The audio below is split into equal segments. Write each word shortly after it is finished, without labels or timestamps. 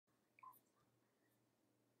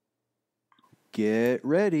Get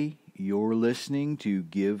ready. You're listening to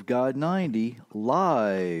Give God 90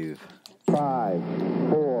 live. 5,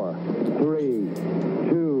 4, 3,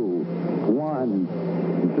 2,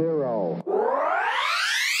 1, 0.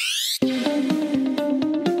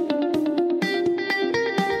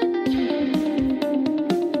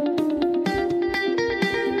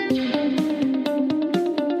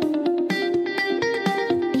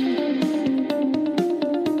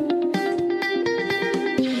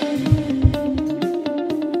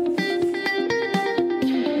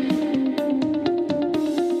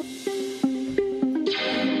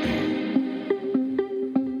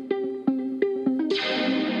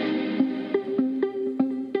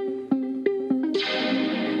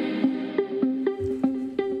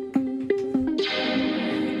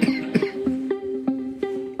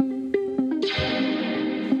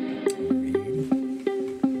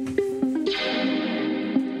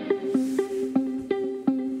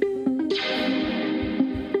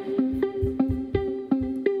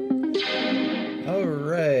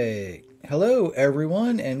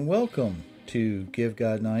 Everyone, and welcome to Give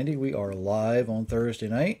God 90. We are live on Thursday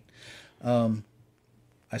night. I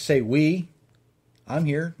say we. I'm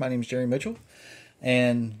here. My name is Jerry Mitchell,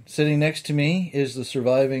 and sitting next to me is the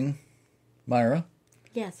surviving Myra.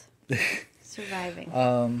 Yes, surviving.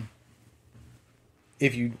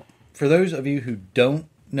 For those of you who don't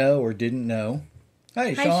know or didn't know,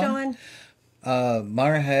 hi Sean.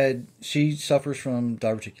 Myra she suffers from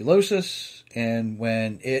diverticulosis, and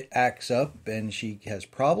when it acts up and she has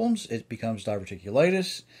problems, it becomes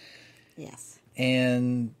diverticulitis. Yes.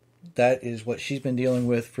 And that is what she's been dealing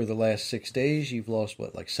with for the last 6 days. You've lost,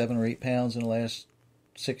 7 or 8 pounds in the last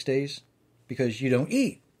 6 days? Because you don't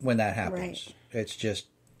eat when that happens. Right. It's just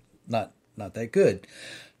not that good.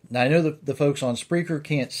 Now, I know the folks on Spreaker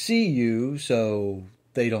can't see you, so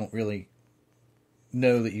they don't really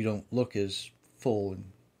know that you don't look as full and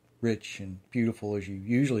rich and beautiful as you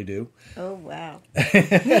usually do. Oh, wow.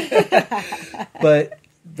 But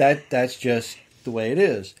that's just the way it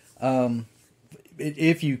is.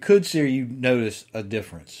 If you could see her, you'd notice a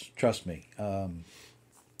difference. Trust me.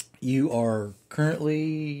 You are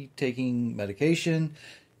currently taking medication,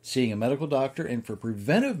 seeing a medical doctor, and for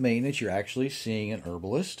preventive maintenance, you're actually seeing an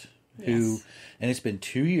herbalist. Yes. And it's been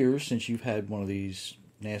 2 years since you've had one of these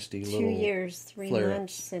nasty little 2 years, 3 flare-ups.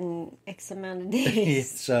 months, and X amount of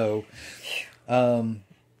days. So, that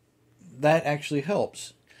actually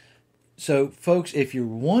helps. So, folks, if you're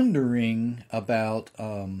wondering about,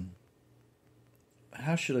 I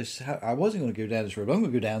wasn't going to go down this road, but I'm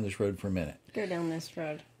going to go down this road for a minute. Go down this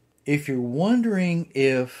road. If you're wondering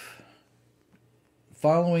if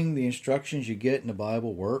following the instructions you get in the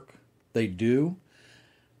Bible work, they do.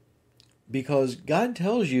 Because God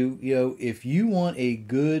tells you, if you want a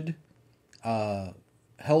good,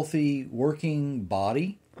 healthy, working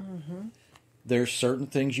body, mm-hmm. There's certain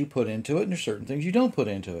things you put into it, and there's certain things you don't put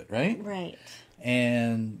into it, right? Right.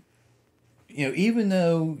 And, even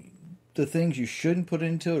though the things you shouldn't put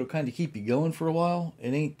into it will kind of keep you going for a while,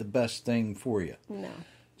 it ain't the best thing for you. No.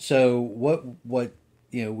 So what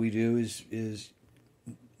we do is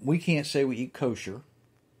we can't say we eat kosher,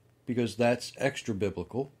 because that's extra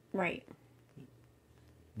biblical. Right.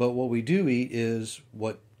 But what we do eat is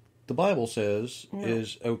what the Bible says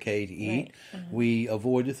is okay to eat. Right. Uh-huh. We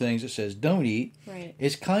avoid the things it says don't eat. Right.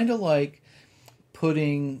 It's kind of like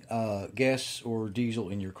putting gas or diesel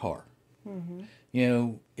in your car.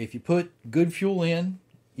 Mm-hmm. If you put good fuel in,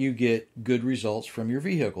 you get good results from your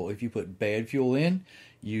vehicle. If you put bad fuel in,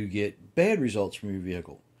 you get bad results from your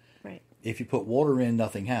vehicle. Right. If you put water in,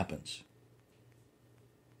 nothing happens.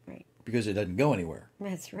 Because it doesn't go anywhere.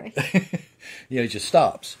 That's right. It just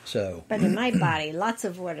stops. So, but in my body, lots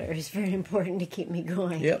of water is very important to keep me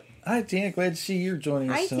going. Yep. Hi, Tina. Glad to see you're joining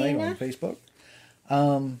us tonight Tina. on Facebook.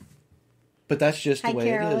 But that's just the way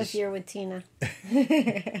Carol, it is. if you're with Tina.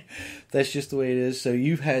 That's just the way it is. So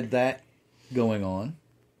you've had that going on.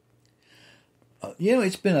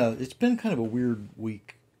 It's been kind of a weird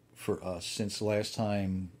week for us since the last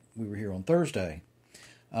time we were here on Thursday.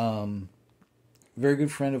 Very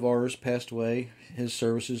good friend of ours passed away. His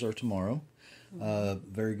services are tomorrow.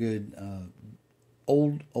 Very good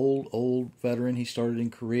old veteran. He started in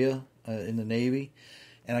Korea in the Navy.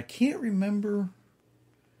 And I can't remember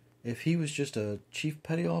if he was just a chief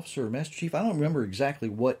petty officer or master chief. I don't remember exactly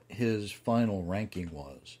what his final ranking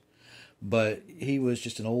was. But he was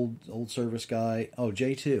just an old service guy. Oh,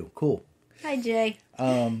 Jay too. Cool. Hi, Jay.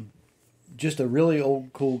 Just a really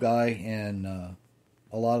old, cool guy, and a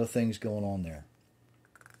lot of things going on there.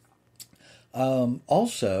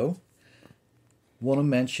 Also, want to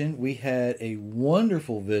mention we had a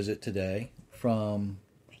wonderful visit today from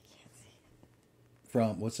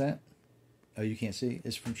from, what's that? Oh, you can't see?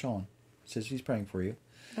 It's from Sean. It says he's praying for you.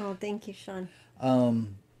 Oh, thank you, Sean.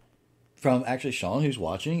 From actually Sean, who's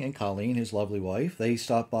watching, and Colleen, his lovely wife. They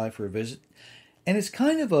stopped by for a visit. And it's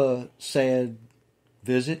kind of a sad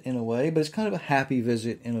visit in a way, but it's kind of a happy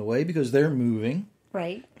visit in a way because they're moving.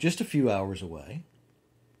 Right. Just a few hours away.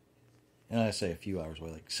 And I say a few hours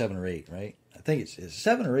away, like 7 or 8, right? I think it's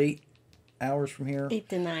 7 or 8 hours from here. 8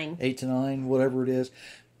 to 9. 8 to 9, whatever it is.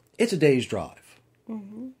 It's a day's drive.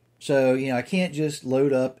 Mm-hmm. So, I can't just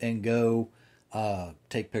load up and go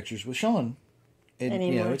take pictures with Sean. And,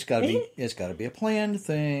 it's got to be a planned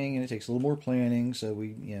thing, and it takes a little more planning. So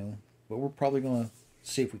but we're probably going to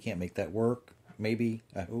see if we can't make that work. Maybe,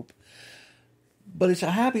 I hope. But it's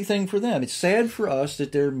a happy thing for them. It's sad for us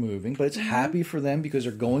that they're moving, but it's happy for them because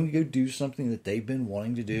they're going to go do something that they've been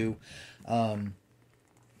wanting to do.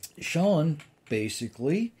 Sean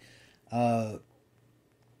basically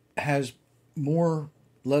has more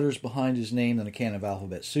letters behind his name than a can of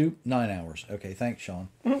alphabet soup. 9 hours. Okay, thanks, Sean.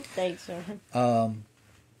 Thanks, Sean.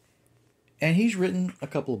 And he's written a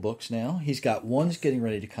couple of books now. He's got one's getting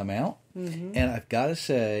ready to come out. Mm-hmm. And I've got to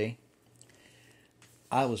say,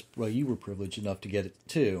 you were privileged enough to get it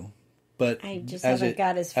too. But I just haven't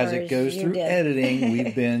got as far as it goes you through did. editing,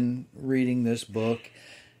 we've been reading this book.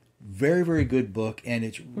 Very, very good book. And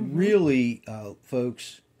it's really,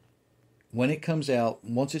 folks, when it comes out,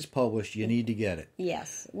 once it's published, you need to get it.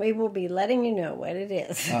 Yes. We will be letting you know what it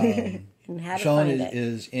is and how to Sean find it.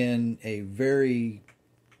 is in a very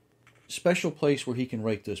special place where he can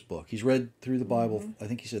write this book. He's read through the Bible, I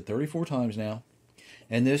think he said 34 times now.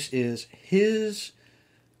 And this is his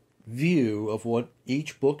view of what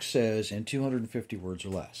each book says in 250 words or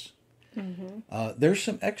less. Mm-hmm. There's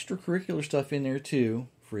some extracurricular stuff in there too,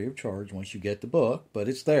 free of charge once you get the book, but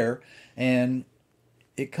it's there. And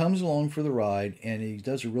it comes along for the ride, and he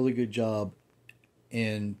does a really good job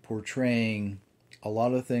in portraying a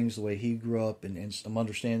lot of things the way he grew up and some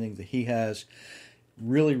understanding that he has.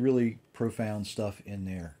 Really, really profound stuff in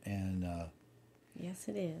there. And yes,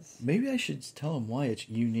 it is. maybe I should tell him why it's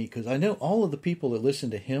unique, because I know all of the people that listen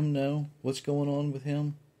to him know what's going on with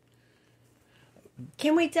him.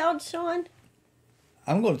 Can we tell Sean?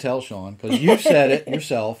 I'm going to tell Sean, because you've said it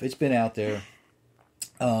yourself. It's been out there.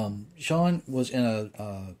 Sean was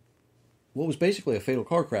in what was basically a fatal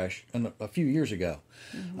car crash a few years ago.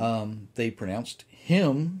 Mm-hmm. They pronounced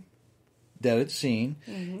him dead at the scene.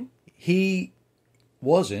 Mm-hmm. He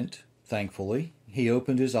wasn't, thankfully. He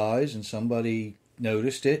opened his eyes and somebody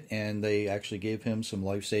noticed it, and they actually gave him some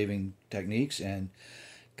life-saving techniques and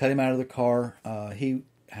cut him out of the car. He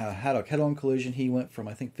had a head-on collision. He went from,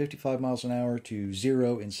 I think, 55 miles an hour to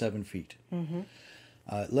 0 in 7 feet. Mm-hmm.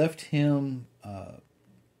 It left him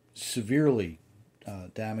severely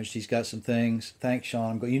damaged. He's got some things. Thanks,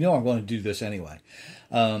 Sean. I'm going to do this anyway.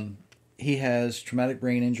 He has traumatic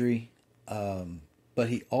brain injury, but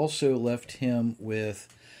he also left him with...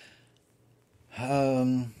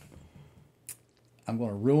 I'm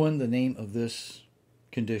going to ruin the name of this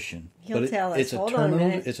condition. He'll tell us. It's Hold on a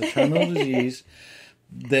minute. It's a terminal disease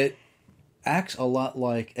that acts a lot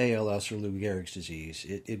like ALS or Lou Gehrig's disease.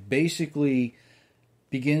 It basically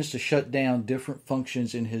begins to shut down different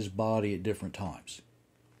functions in his body at different times.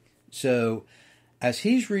 So, as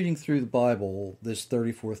he's reading through the Bible this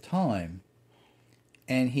 34th time,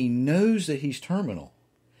 and he knows that he's terminal,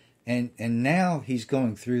 and now he's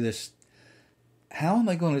going through this, how am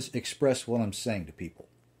I going to express what I'm saying to people?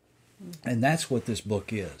 And that's what this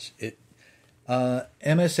book is.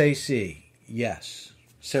 MSAC, yes.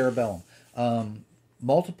 Cerebellum.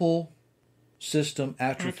 Multiple system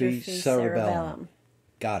atrophy cerebellum.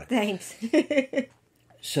 Got it. Thanks.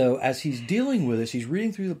 So as he's dealing with this, he's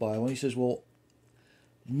reading through the Bible, and he says, well,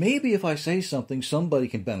 maybe if I say something, somebody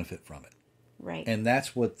can benefit from it. Right. And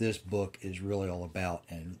that's what this book is really all about.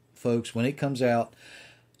 And folks, when it comes out,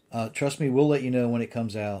 trust me, we'll let you know when it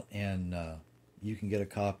comes out, and you can get a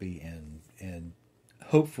copy and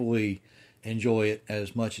hopefully enjoy it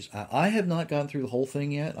as much as I have not gotten through the whole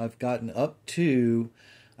thing yet. I've gotten up to,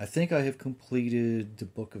 I think I have completed the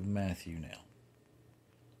book of Matthew now.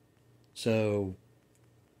 So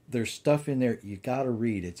there's stuff in there you got to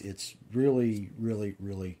read. It's really, really,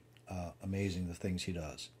 really amazing the things he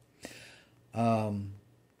does.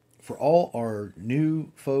 For all our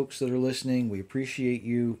new folks that are listening, we appreciate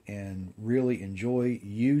you and really enjoy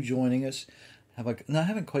you joining us. I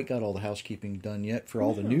haven't quite got all the housekeeping done yet. For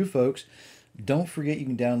all the new folks, don't forget you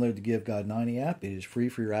can download the Give God 90 app. It is free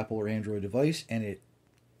for your Apple or Android device, and it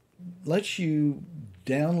lets you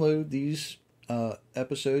download these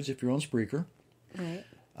episodes if you're on Spreaker. Right.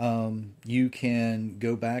 You can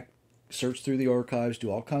go back, search through the archives, do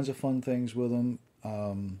all kinds of fun things with them.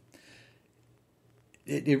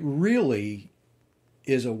 It really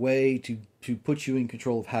is a way to put you in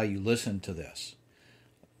control of how you listen to this.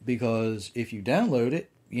 Because if you download it,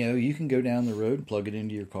 you can go down the road and plug it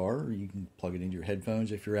into your car, or you can plug it into your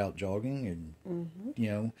headphones if you're out jogging,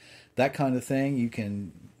 and that kind of thing. You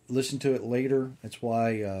can listen to it later. That's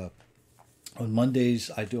why on Mondays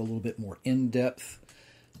I do a little bit more in-depth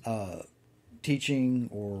teaching,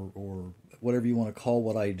 or whatever you want to call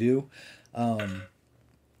what I do, and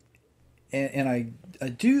I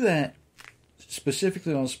do that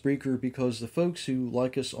specifically on Spreaker because the folks who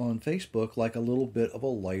like us on Facebook like a little bit of a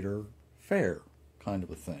lighter fare kind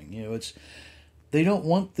of a thing. They don't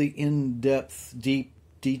want the in-depth, deep,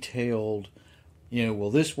 detailed,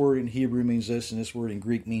 well, this word in Hebrew means this and this word in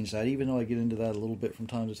Greek means that, even though I get into that a little bit from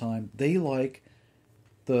time to time. They like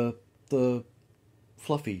the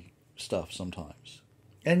fluffy stuff sometimes.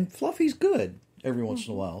 And fluffy's good every once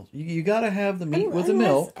in a while. You got to have the meat with the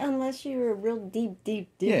milk. Unless you're a real deep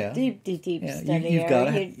Yeah.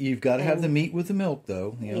 studier. You've got to have the meat with the milk,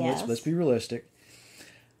 though. Yes. Let's be realistic.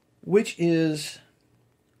 Which is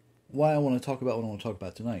why I want to talk about what I want to talk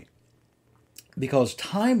about tonight. Because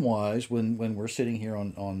time-wise, when we're sitting here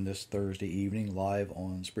on this Thursday evening, live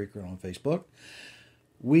on Spreaker and on Facebook,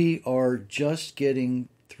 we are just getting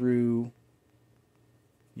through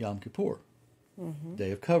Yom Kippur. Day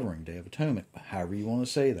of Covering, Day of Atonement, however you want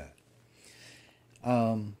to say that.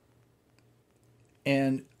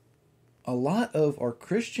 And a lot of our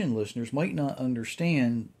Christian listeners might not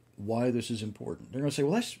understand why this is important. They're going to say,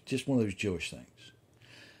 well, that's just one of those Jewish things.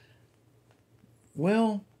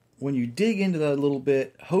 Well, when you dig into that a little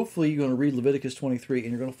bit, hopefully you're going to read Leviticus 23 and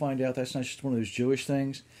you're going to find out that's not just one of those Jewish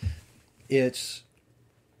things. It's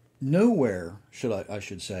nowhere, I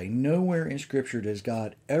should say, nowhere in Scripture does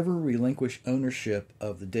God ever relinquish ownership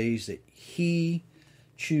of the days that He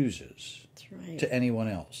chooses to anyone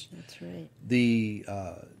else. That's right.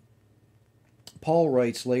 Paul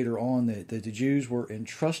writes later on that the Jews were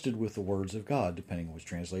entrusted with the words of God, depending on which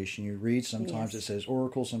translation you read. Sometimes it says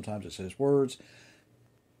oracle, sometimes it says words.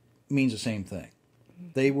 Means the same thing.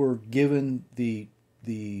 They were given the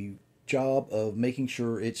job of making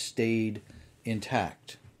sure it stayed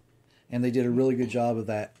intact. And they did a really good job of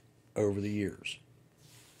that over the years.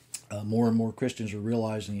 More and more Christians are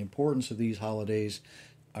realizing the importance of these holidays,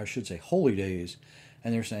 I should say holy days,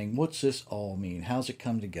 and they're saying, what's this all mean? How's it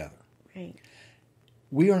come together? Right.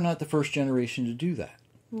 We are not the first generation to do that.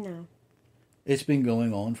 No. It's been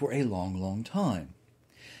going on for a long, long time.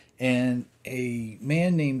 And a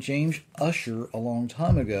man named James Ussher a long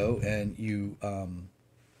time ago, and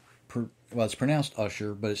it's pronounced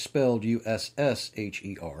Ussher, but it's spelled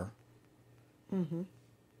Ussher. One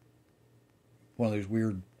of those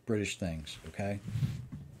weird British things, okay?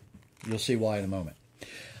 You'll see why in a moment.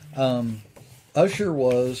 Ussher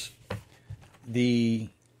was the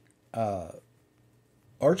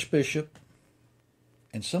Archbishop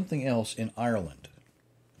and something else in Ireland,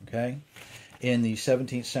 okay, in the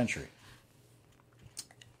 17th century.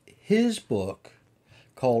 His book,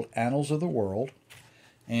 called Annals of the World,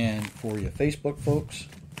 and for you Facebook folks,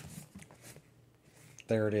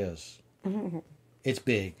 there it is. It's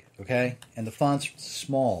big, okay? And the font's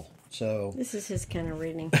small, so... This is his kind of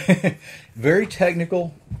reading. Very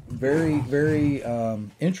technical, very, very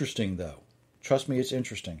interesting, though. Trust me, it's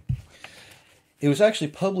interesting. It was actually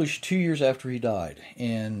published 2 years after he died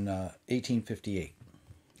in 1858.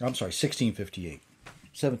 I'm sorry, 1658.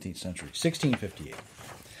 17th century, 1658.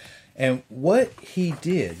 And what he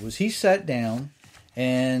did was he sat down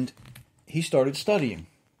and he started studying.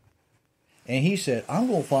 And he said, I'm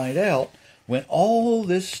going to find out when all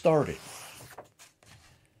this started.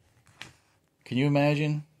 Can you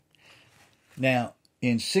imagine? Now,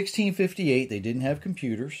 in 1658, they didn't have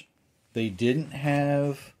computers. They didn't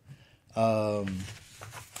have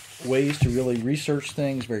ways to really research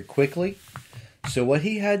things very quickly. So what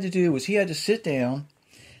he had to do was he had to sit down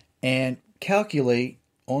and calculate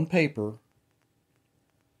on paper.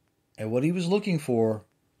 And what he was looking for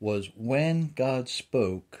was when God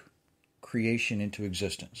spoke creation into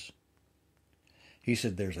existence. He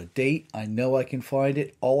said, there's a date. I know I can find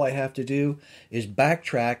it. All I have to do is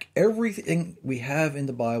backtrack everything we have in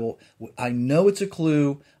the Bible. I know it's a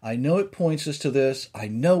clue. I know it points us to this. I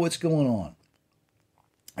know what's going on.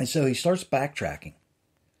 And so he starts backtracking.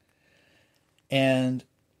 And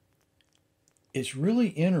it's really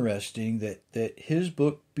interesting that his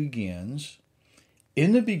book begins,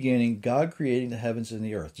 in the beginning, God creating the heavens and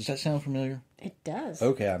the earth. Does that sound familiar? It does.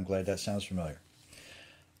 Okay, I'm glad that sounds familiar.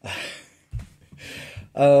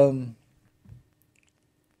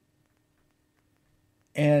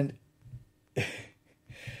 And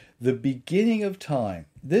The beginning of time.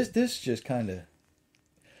 This just kind of,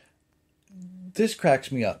 this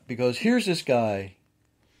cracks me up, because here's this guy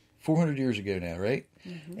 400 years ago now, right?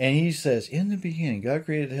 Mm-hmm. And he says, in the beginning, God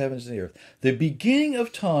created the heavens and the earth. The beginning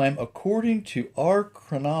of time according to our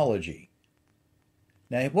chronology.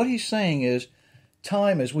 Now, what he's saying is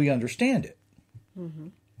time as we understand it. Mm-hmm.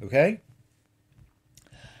 Okay?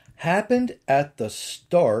 Happened at the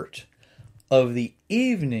start of the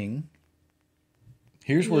evening.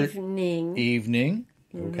 Here's where evening,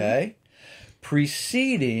 okay,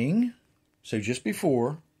 preceding, so just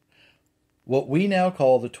before, what we now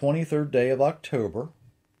call the 23rd day of October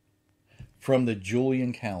from the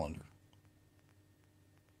Julian calendar.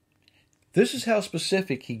 This is how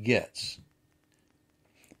specific he gets.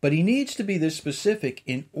 But he needs to be this specific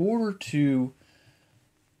in order to,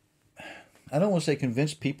 I don't want to say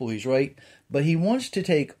convince people he's right, but he wants to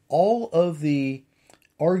take all of the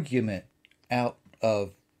argument out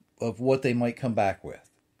of what they might come back with.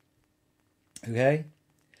 Okay?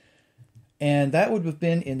 And that would have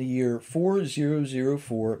been in the year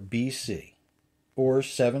 4004 BC, or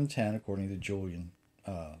 710 according to the Julian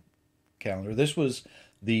calendar. This was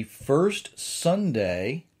the first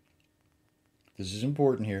Sunday, this is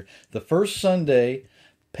important here, the first Sunday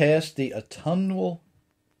past the autumnal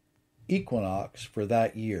equinox for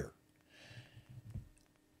that year.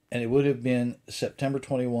 And it would have been September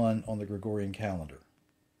 21 on the Gregorian calendar.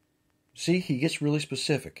 See, he gets really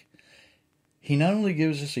specific. He not only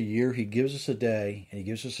gives us a year, he gives us a day, and he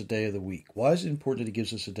gives us a day of the week. Why is it important that he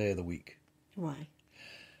gives us a day of the week? Why?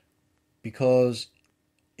 Because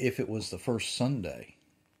if it was the first Sunday,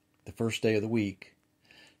 the first day of the week,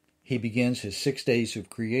 he begins his 6 days of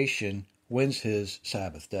creation. When's his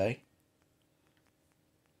Sabbath day?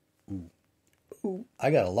 Ooh.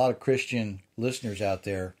 I got a lot of Christian listeners out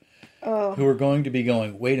there who are going to be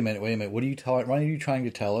going, wait a minute, what are you trying to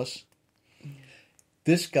tell us?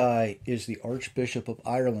 This guy is the Archbishop of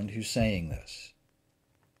Ireland who's saying this.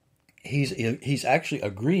 He's actually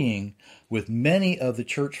agreeing with many of the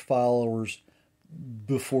church followers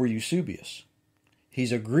before Eusebius.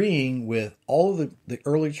 He's agreeing with all of the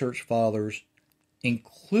early church fathers,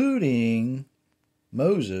 including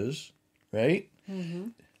Moses, right? Mm-hmm.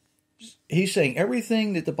 He's saying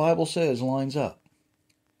everything that the Bible says lines up.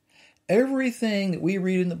 Everything that we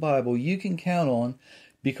read in the Bible you can count on,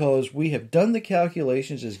 because we have done the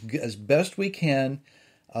calculations as best we can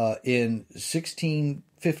in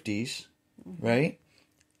 1650s, right?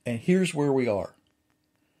 And here's where we are.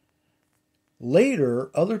 Later,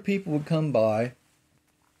 other people would come by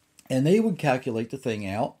and they would calculate the thing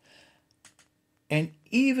out. And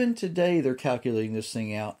even today, they're calculating this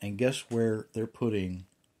thing out. And guess where they're putting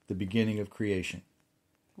the beginning of creation?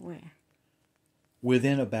 Where?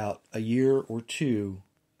 Within about a year or two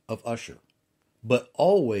of Ussher. But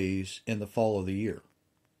always in the fall of the year.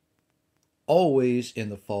 Always in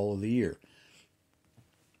the fall of the year.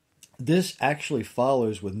 This actually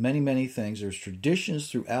follows with many, many things. There's traditions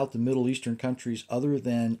throughout the Middle Eastern countries other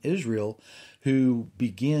than Israel who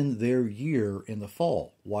begin their year in the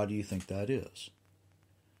fall. Why do you think that is?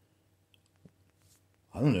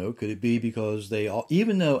 I don't know. Could it be because they all,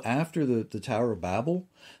 even though after the Tower of Babel,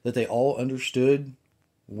 that they all understood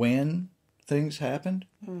when things happened?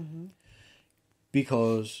 Mm-hmm.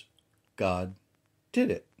 Because God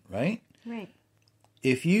did it, right? Right.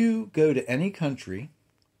 If you go to any country,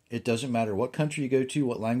 it doesn't matter what country you go to,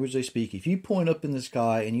 what language they speak, if you point up in the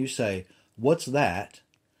sky and you say, "What's that?"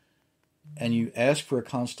 and you ask for a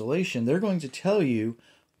constellation, they're going to tell you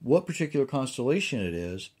what particular constellation it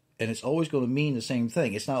is, and it's always going to mean the same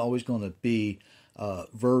thing. It's not always going to be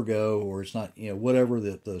Virgo, or it's not, whatever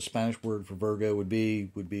the Spanish word for Virgo would be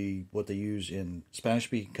what they use in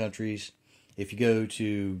Spanish-speaking countries. If you go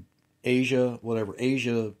to Asia, whatever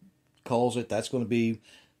Asia calls it, that's going to be,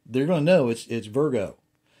 they're going to know it's Virgo,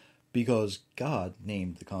 because God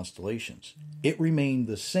named the constellations. It remained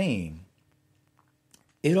the same.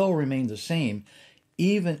 It all remained the same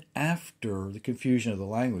even after the confusion of the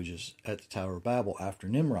languages at the Tower of Babel after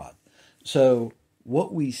Nimrod. So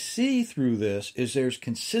what we see through this is there's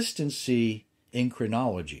consistency in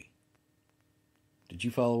chronology. Did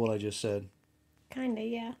you follow what I just said? Kinda,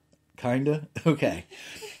 yeah. Kinda? Okay.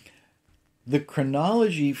 The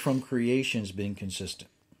chronology from creation has been consistent.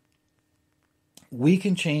 We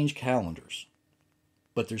can change calendars,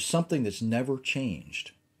 but there's something that's never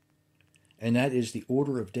changed, and that is the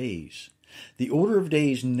order of days. The order of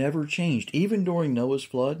days never changed. Even during Noah's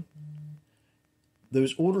flood,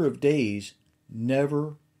 those order of days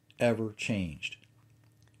never, ever changed.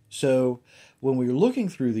 So when we're looking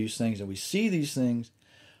through these things and we see these things,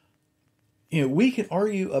 we can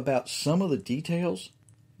argue about some of the details,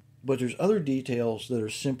 but there's other details that are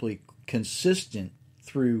simply consistent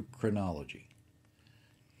through chronology.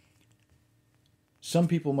 Some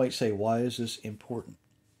people might say, why is this important?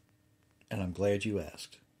 And I'm glad you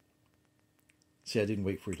asked. See, I didn't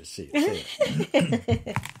wait for you to see it. Say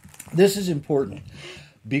it. This is important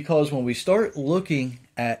because when we start looking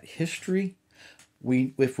at history,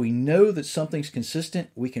 if we know that something's consistent,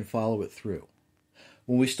 we can follow it through.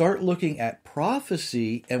 When we start looking at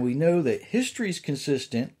prophecy and we know that history is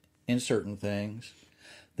consistent in certain things,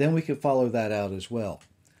 then we can follow that out as well.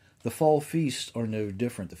 The fall feasts are no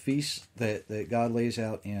different. The feasts that God lays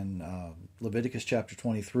out in Leviticus chapter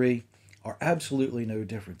 23 are absolutely no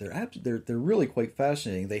different. They're really quite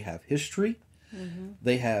fascinating. They have history. Mm-hmm.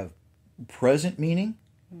 They have present meaning.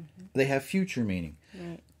 Mm-hmm. They have future meaning.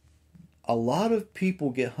 Right. A lot of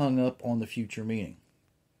people get hung up on the future meaning.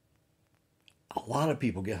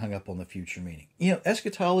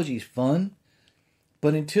 Eschatology is fun,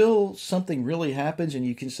 but until something really happens and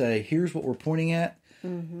you can say, here's what we're pointing at,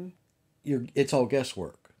 mm-hmm. It's all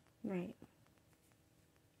guesswork. Right.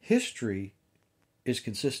 History is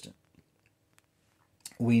consistent.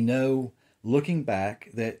 We know, looking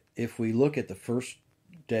back, that if we look at the first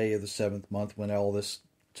day of the 7th month when all this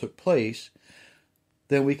took place,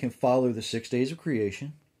 then we can follow the 6 days of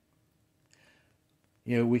creation.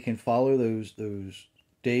 We can follow those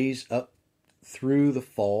days up through the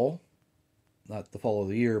fall, not the fall of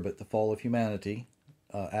the year, but the fall of humanity.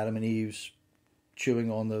 Adam and Eve's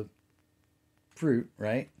chewing on the fruit,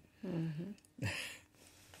 right? Mm-hmm.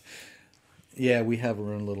 Yeah, we have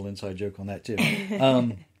our own little inside joke on that too.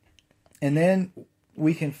 And then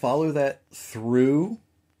we can follow that through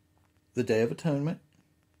the Day of Atonement,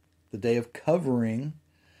 the Day of Covering,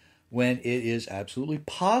 when it is absolutely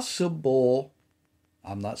possible.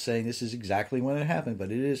 I'm not saying this is exactly when it happened,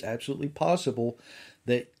 but it is absolutely possible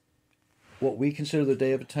that what we consider the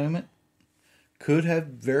Day of Atonement could have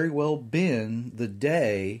very well been the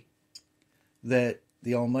day that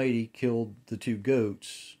the Almighty killed the 2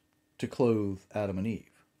 goats to clothe Adam and Eve.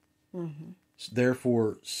 Mm-hmm.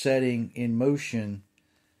 Therefore, setting in motion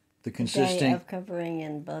the consistent Day of Covering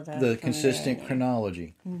and the consistent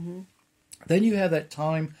chronology. Mm-hmm. Then you have that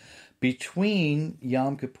time between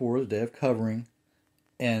Yom Kippur, the Day of Covering,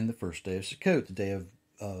 and the first day of Sukkot, the day of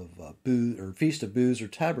booths, or Feast of Booths or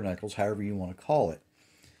Tabernacles, however you want to call it.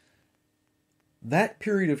 That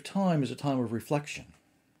period of time is a time of reflection.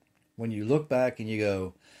 When you look back and you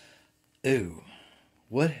go, ooh,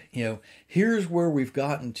 here's where we've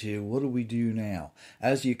gotten to, what do we do now?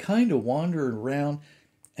 As you kind of wander around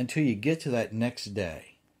until you get to that next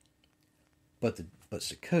day. But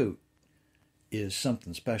Sukkot is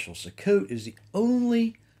something special. Sukkot is the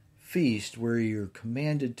only feast where you're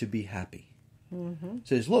commanded to be happy. Mm-hmm. It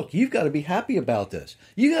says, look, you've got to be happy about this.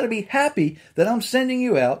 You've got to be happy that I'm sending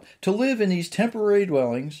you out to live in these temporary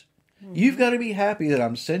dwellings. Mm-hmm. You've got to be happy that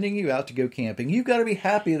I'm sending you out to go camping. You've got to be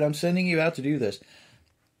happy that I'm sending you out to do this.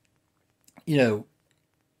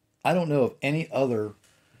 I don't know of any other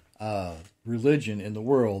religion in the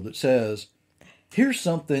world that says, here's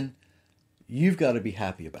something you've got to be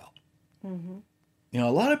happy about. Mm-hmm.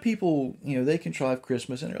 A lot of people, they contrive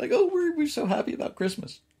Christmas and they're like, oh, we're so happy about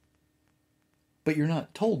Christmas. But you're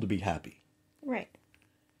not told to be happy. Right.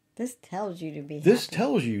 This tells you to be happy. This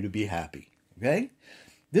tells you to be happy, okay?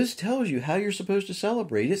 This tells you how you're supposed to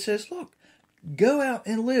celebrate. It says, look, go out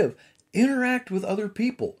and live. Interact with other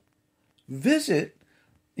people. Visit,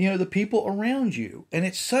 the people around you. And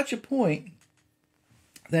it's such a point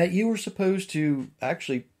that you are supposed to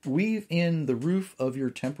actually weave in the roof of your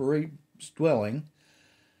temporary dwelling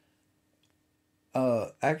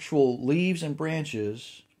actual leaves and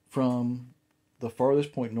branches from the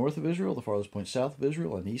farthest point north of Israel, the farthest point south of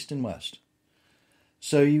Israel, and east and west.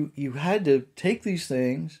 So you had to take these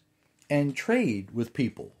things and trade with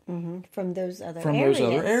people from those other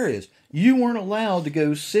areas. You weren't allowed to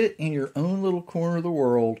go sit in your own little corner of the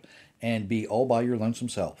world and be all by your lonesome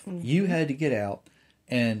self. Mm-hmm. You had to get out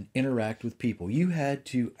and interact with people. You had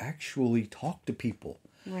to actually talk to people.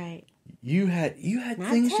 Right. You had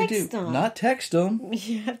things to do. Not text them.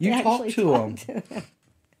 You talk to them.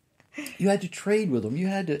 You had to trade with them. You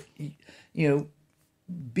had to,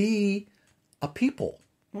 be a people.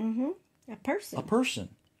 Mm-hmm. A person. A person.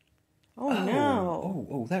 Oh, no.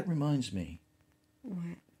 Oh, that reminds me. What?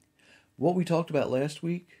 What we talked about last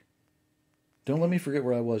week. Don't let me forget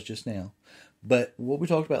where I was just now. But what we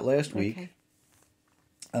talked about last week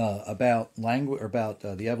about language, about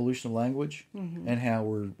the evolution of language, and how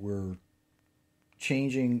we're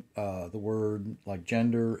changing the word like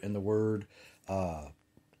gender and the word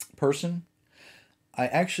person. I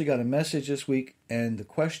actually got a message this week, and the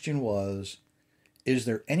question was, is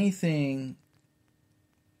there anything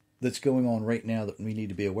that's going on right now that we need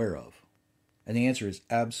to be aware of? And the answer is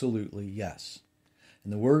absolutely yes.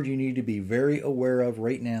 And the word you need to be very aware of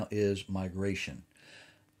right now is migration.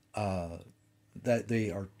 That they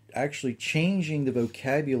are actually changing the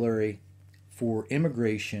vocabulary for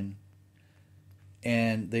immigration,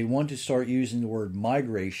 and they want to start using the word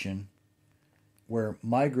migration, where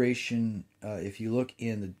migration, if you look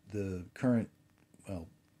in the current,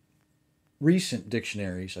 recent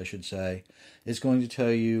dictionaries, I should say, is going to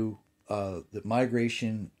tell you that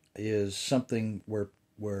migration is something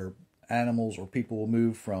where animals or people will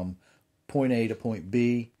move from point A to point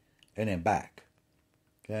B and then back.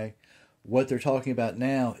 Okay? What they're talking about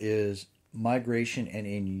now is migration, and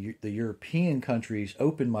in the European countries,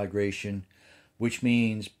 open migration, which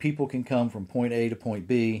means people can come from point A to point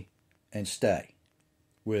B and stay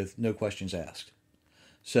with no questions asked.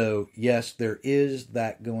 So, yes, there is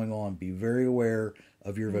that going on. Be very aware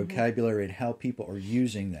of your vocabulary and how people are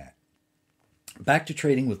using that. Back to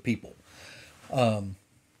trading with people.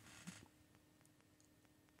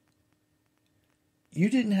 You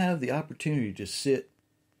didn't have the opportunity to sit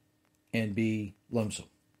and be lonesome.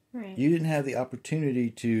 Right. You didn't have the opportunity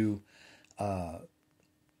to, how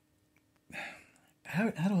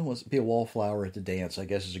do I want to be a wallflower at the dance, I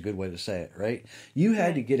guess is a good way to say it, right? You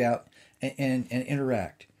had to get out and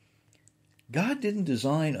interact. God didn't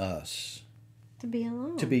design us to be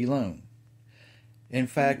alone. To be alone. In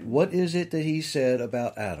fact, what is it that he said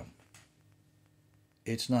about Adam?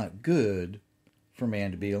 It's not good for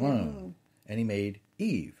man to be alone. And he made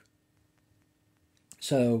Eve.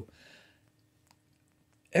 So,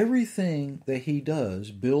 everything that he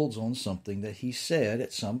does builds on something that he said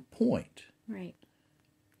at some point. Right.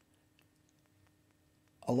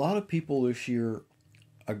 A lot of people this year,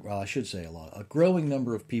 I should say a lot, a growing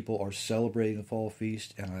number of people are celebrating the Fall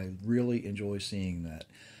Feast, and I really enjoy seeing that.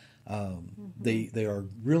 They are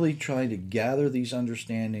really trying to gather these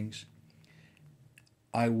understandings.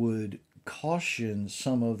 I would caution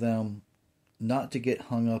some of them not to get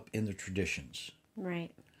hung up in the traditions.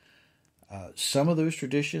 Right. Some of those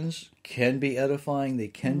traditions can be edifying. They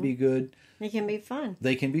can be good. They can be fun.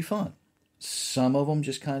 They can be fun. Some of them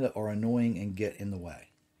just kind of are annoying and get in the way.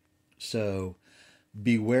 So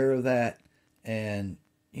beware of that. And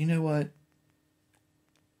you know what?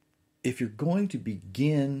 If you're going to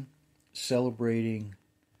begin celebrating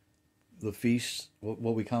the feast,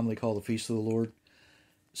 what we commonly call the Feast of the Lord,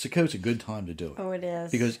 Sukkot's a good time to do it. Oh, it is.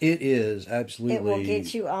 Because it is absolutely... It will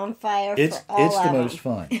get you on fire for all It's the of most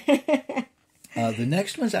them. fun. The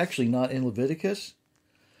next one's actually not in Leviticus.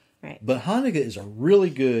 Right. But Hanukkah is a really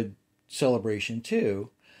good celebration, too.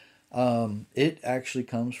 It actually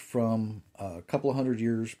comes from a couple of hundred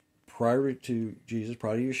years prior to Jesus,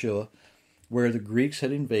 prior to Yeshua, where the Greeks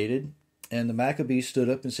had invaded, and the Maccabees stood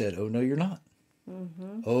up and said, "Oh, no, you're not.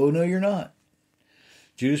 Mm-hmm. Oh, no, you're not."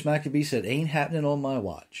 Judas Maccabee said, "Ain't happening on my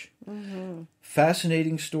watch." Mm-hmm.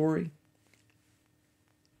 Fascinating story.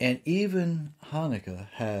 And even Hanukkah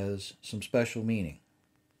has some special meaning.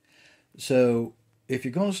 So, if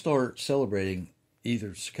you're going to start celebrating either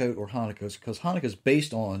Sukkot or Hanukkah, because Hanukkah is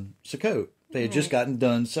based on Sukkot. They had just gotten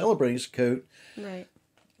done celebrating Sukkot. Right.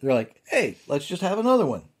 They're like, "Hey, let's just have another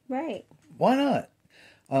one." Right. Why not?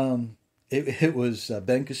 It was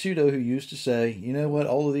Ben Casuto who used to say, "You know what?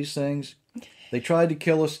 All of these things, they tried to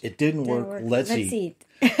kill us. It didn't work. Let's eat."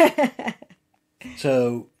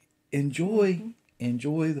 So enjoy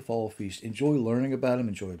the Fall Feast. Enjoy learning about them.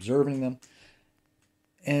 Enjoy observing them.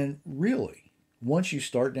 And really, once you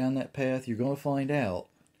start down that path, you're going to find out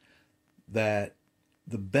that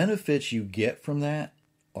the benefits you get from that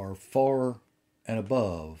are far and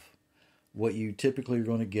above what you typically are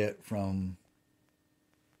going to get from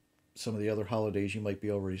some of the other holidays you might be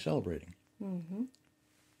already celebrating. Mm-hmm.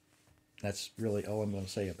 That's really all I'm going to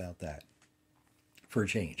say about that. For a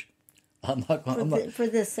change, for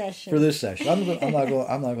this session. For this session, I'm not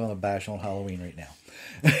going to bash on Halloween right now.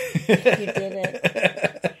 You did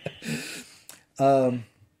it.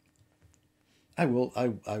 I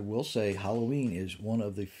will say Halloween is one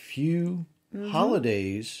of the few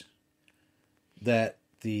holidays that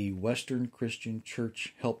the Western Christian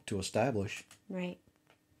Church helped to establish. Right.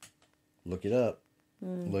 Look it up.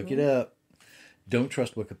 Look it up. Don't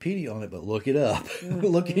trust Wikipedia on it, but look it up.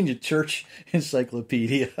 Look in your church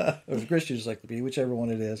encyclopedia or the Christian encyclopedia, whichever one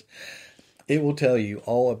it is. It will tell you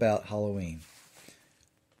all about Halloween.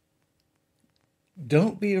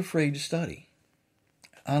 Don't be afraid to study.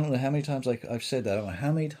 I don't know how many times I've said that. I don't know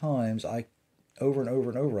how many times over and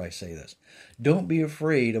over I say this. Don't be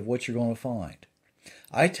afraid of what you're going to find.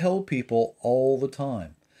 I tell people all the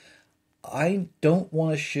time, I don't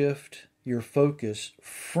want to shift your focus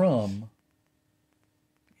from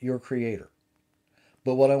your Creator.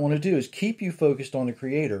 But what I want to do is keep you focused on the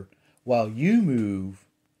Creator while you move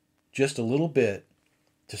just a little bit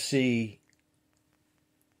to see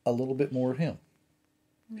a little bit more of Him,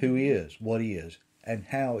 who He is, what He is, and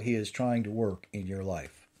how He is trying to work in your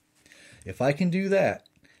life. If I can do that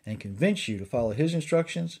and convince you to follow His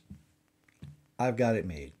instructions, I've got it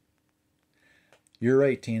made. You're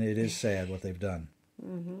right, Tina. It is sad what they've done.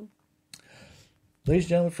 Mm-hmm. Ladies and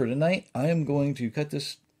gentlemen, for tonight, I am going to cut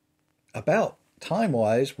this about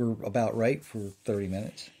time-wise. We're about right for 30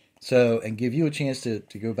 minutes. So, and give you a chance to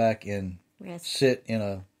go back and sit in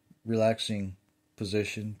a relaxing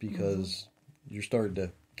position because you're starting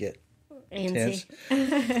to get tense.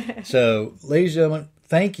 So, ladies and gentlemen,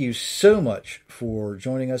 thank you so much for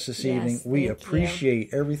joining us this evening. We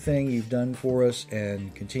appreciate everything you've done for us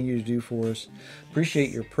and continue to do for us.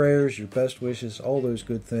 Appreciate your prayers, your best wishes, all those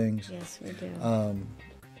good things. Yes, we do. I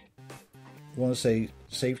want to say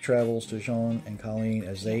safe travels to Sean and Colleen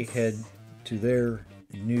as they head to their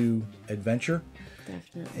new adventure.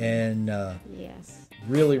 Definitely. And yes.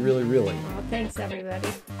 Really, really, really. Well, thanks, everybody.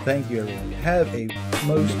 Thank you, everyone. Have a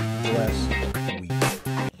most blessed week.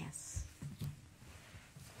 Yes.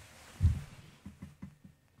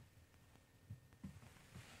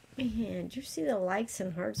 Man, did you see the likes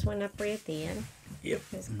and hearts went up right at the end? Yep.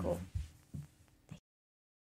 That's cool.